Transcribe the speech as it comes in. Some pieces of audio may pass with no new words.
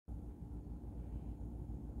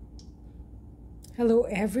Hello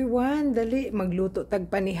everyone! Dali, magluto tag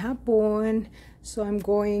panihapon. So I'm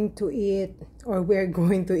going to eat, or we're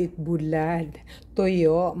going to eat bulad.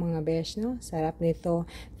 Toyo, mga besh, no? Sarap nito.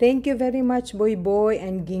 Thank you very much, Boy Boy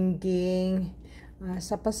and Gingging.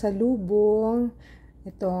 Sa pasalubong,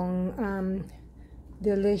 itong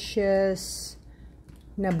delicious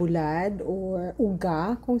na bulad or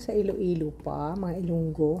uga, kung sa Iloilo pa, mga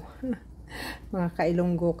Ilonggo. Mga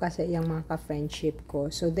ka-Ilonggo kasi yung mga ka-friendship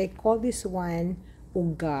ko. So they call this one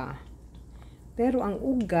uga. Pero ang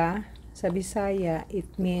uga sa Bisaya, it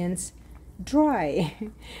means dry.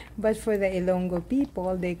 But for the Ilonggo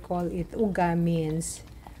people, they call it uga, means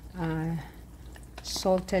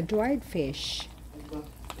salted dried fish.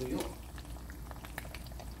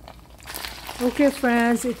 Okay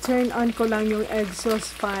friends, i-turn on ko lang yung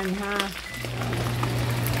exhaust fan ha.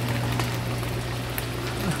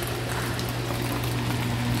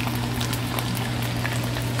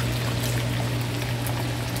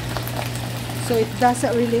 So it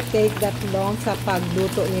doesn't really take that long sa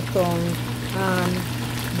pagluto nitong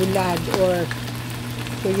bulad or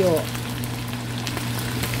tuyo.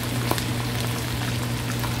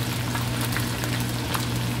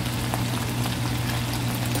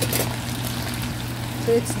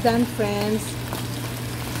 So it's done, friends.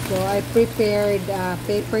 So I prepared a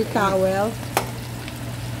paper towel.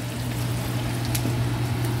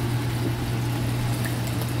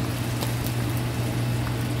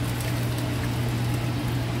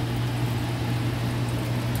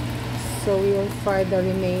 So we will fry the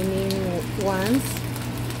remaining ones.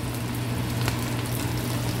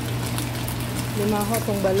 Lima ho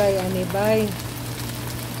itong balay, ani bay.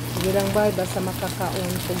 Sige lang bay, basta makakaon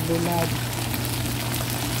itong bulad.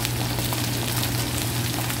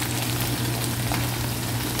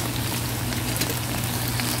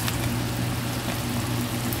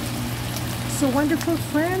 So wonderful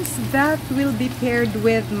friends, that will be paired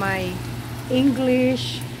with my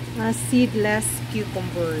English seedless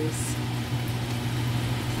cucumbers.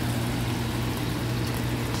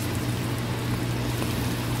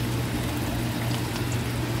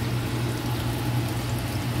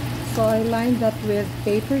 So I lined that with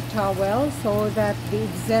paper towel so that the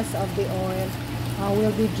excess of the oil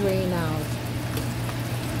will be drained out.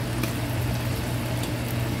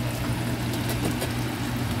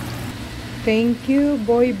 Thank you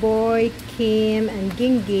Boy Boy, Kim, and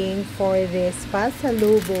Gingging for this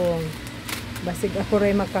pasalubong. Basig ako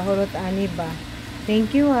rin makahurot ani ba.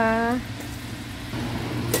 Thank you ha.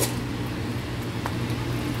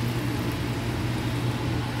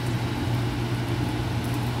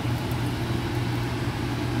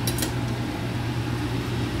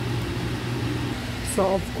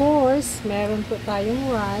 So of course, meron po tayong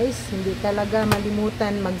rice. Hindi talaga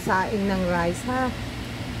malimutan magsaing ng rice ha.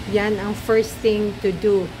 Yan ang first thing to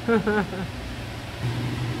do.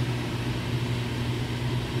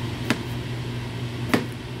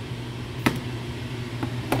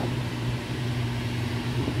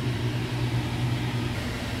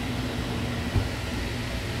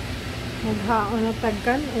 Maghaon na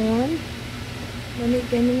tagkanon.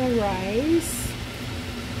 Manigyan nga rice.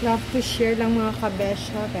 Love to share lang mga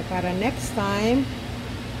kabesha para next time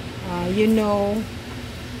you know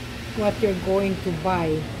what you're going to buy.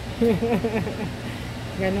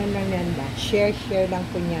 Ganun lang yan ba? Share lang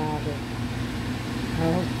kunyari.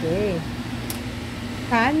 Okay.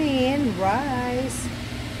 Kanin, rice.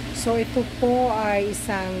 So ito po ay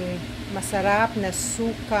isang masarap na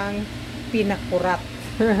sukang pinakurat.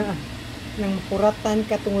 Nang kuratan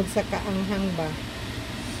ka tungod sa kaanghang ba?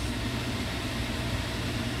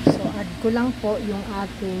 So add ko lang po yung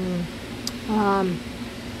ating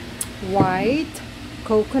white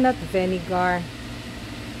coconut vinegar.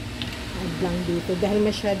 Add lang dito dahil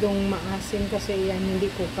masyadong maasim kasi yan hindi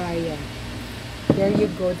ko kaya. There you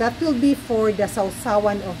go. That will be for the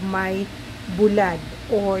sausawan of my bulad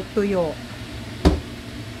or tuyo.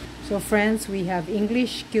 So friends, we have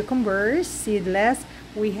English cucumbers, seedless.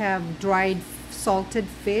 We have dried salted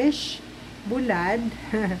fish, bulad.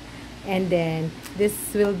 And then this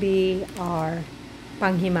will be our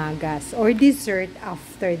panghimagas or dessert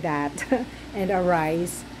after that. And a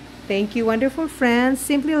rice. Thank you wonderful friends.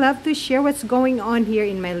 Simply love to share what's going on here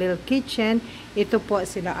in my little kitchen. Ito po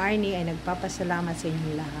sila Arnie ay nagpapasalamat sa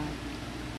inyong lahat.